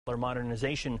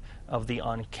Modernization of the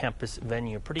on-campus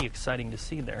venue. Pretty exciting to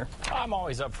see there. I'm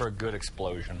always up for a good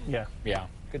explosion. Yeah.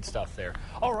 Good stuff there.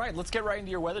 All right, let's get right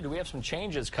into your weather. Do we have some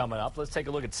changes coming up? Let's take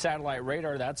a look at satellite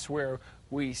radar. That's where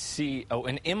we see,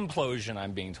 an implosion,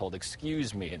 I'm being told.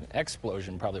 Excuse me, an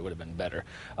explosion probably would have been better.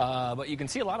 But you can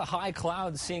see a lot of high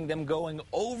clouds, seeing them going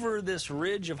over this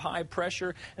ridge of high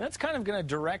pressure, and that's kind of going to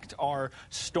direct our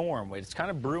storm. It's kind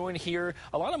of brewing here.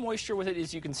 A lot of moisture with it,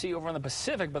 as you can see over on the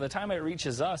Pacific. By the time it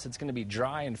reaches us, it's going to be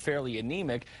dry and fairly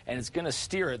anemic, and it's going to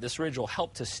steer it. This ridge will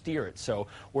help to steer it. So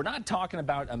we're not talking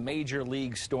about a major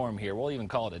league storm here. We'll even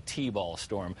call it a T-ball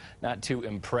storm. Not too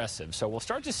impressive. So we'll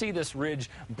start to see this ridge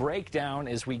break down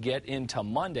as we get into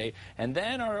Monday, and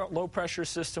then our low pressure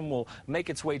system will make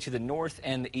its way to the north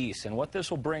and the east. And what this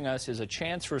will bring us is a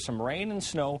chance for some rain and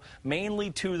snow,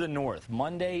 mainly to the north,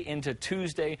 Monday into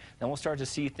Tuesday. Then we'll start to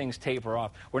see things taper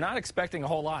off. We're not expecting a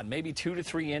whole lot, maybe 2 to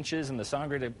 3 inches in the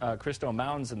Sangre de Cristo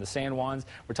Mountains and the San Juans.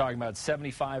 We're talking about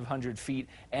 7,500 feet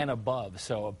and above.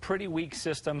 So a pretty weak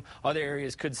system. Other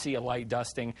areas could see a light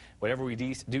dusting. Whatever we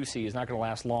do see is not going to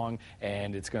last long,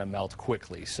 and it's going to melt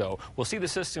quickly. So we'll see the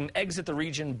system exit the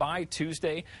region by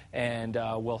Tuesday, and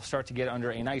we'll start to get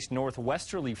under a nice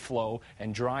northwesterly flow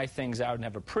and dry things out and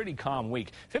have a pretty calm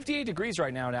week. 58 degrees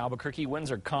right now in Albuquerque.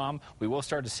 Winds are calm. We will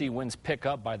start to see winds pick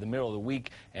up by the middle of the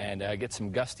week and get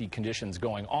some gusty conditions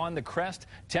going. On the crest,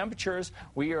 temperatures,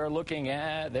 we are looking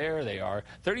at, there they are,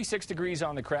 36 degrees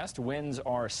on the crest. Winds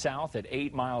are south at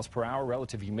 8 miles per hour.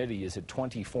 Relative humidity is at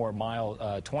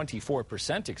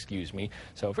 24%, excuse me.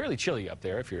 So fairly chilly up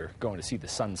there if you're going to see the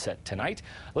sunset tonight.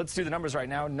 Let's do the numbers right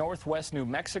now. Northwest New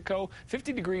Mexico,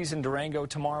 50 degrees in Durango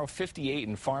tomorrow, 58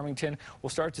 in Farmington. We'll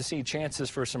start to see chances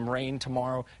for some rain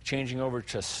tomorrow, changing over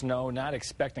to snow. Not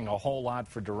expecting a whole lot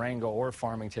for Durango or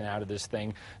Farmington out of this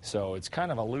thing. So it's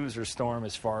kind of a loser storm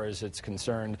as far as it's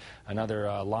concerned. Another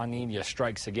La Nina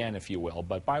strikes again, if you will.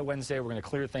 But by Wednesday, we're going to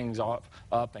clear things up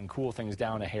and cool things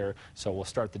down a hair. So we'll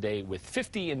start the day with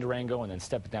 50 in Durango and then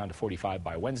step it down to 45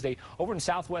 by Wednesday. Over in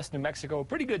southwest New Mexico,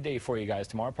 pretty good day for you guys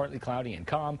tomorrow. Partly cloudy and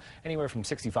calm. Anywhere from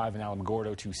 65 in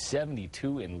Alamogordo to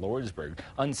 72 in Lordsburg.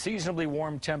 Unseasonably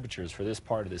warm temperatures for this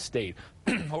part of the state.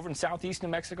 Over in southeast New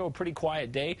Mexico, a pretty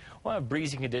quiet day. We'll have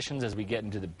breezy conditions as we get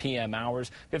into the PM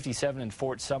hours. 57 in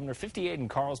Fort Sumner, 58 in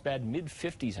Carlsbad,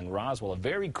 mid-50s in Roswell. A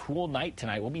very cool night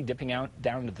tonight. We'll be dipping out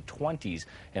down to the 20s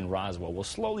in Roswell. We'll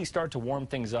slowly start to warm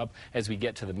things up as we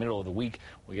get to the middle of the week.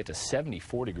 We'll get to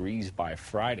 74 degrees by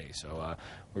Friday. So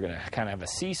we're going to kind of have a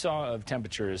seesaw of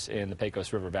temperatures in the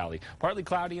Pecos River Valley. Partly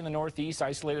cloudy in the northeast,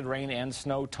 isolated rain and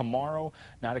snow tomorrow.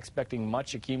 Not expecting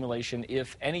much accumulation.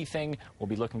 If anything, we'll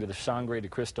be looking to the Sangre de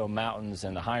Cristo Mountains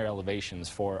and the higher elevations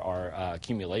for our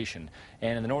accumulation.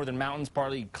 And in the northern mountains,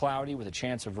 partly cloudy with a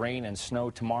chance of rain and snow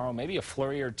tomorrow. Maybe a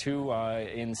flurry or two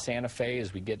in Santa Fe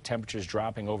as we get temperatures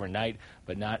dropping overnight,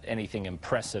 but not anything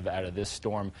impressive out of this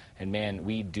storm. And man,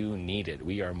 we do need it.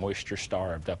 We are moisture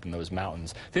starved up in those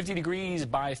mountains. 50 degrees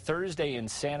by Thursday in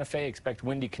Santa Fe. Expect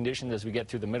windy conditions as we get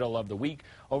through the middle of the week.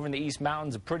 Over in the East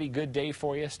Mountains, a pretty good day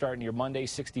for you. Starting your Monday,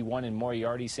 61 in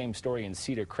Moriarty. Same story in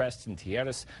Cedar Crest and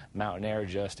Tierras. Mountain air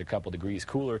just a couple degrees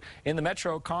cooler. In the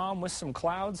metro, calm with some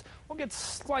clouds. We'll get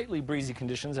slightly breezy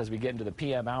conditions as we get into the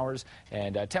PM hours.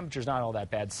 And temperature's not all that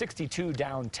bad. 62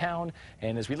 downtown.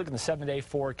 And as we look at the 7-day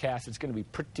forecast, it's going to be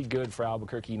pretty good for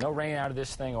Albuquerque. No rain out of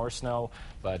this thing or snow,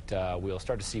 but we'll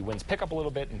start to see winds pick up a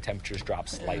little bit and temperatures drop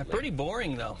slightly. Pretty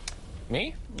boring, though.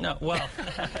 Me? No, well,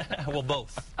 well,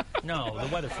 both. No,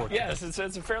 the weather forecast. Yes,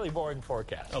 it's a fairly boring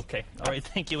forecast. Okay. All right,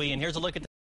 thank you, Ian. Here's a look at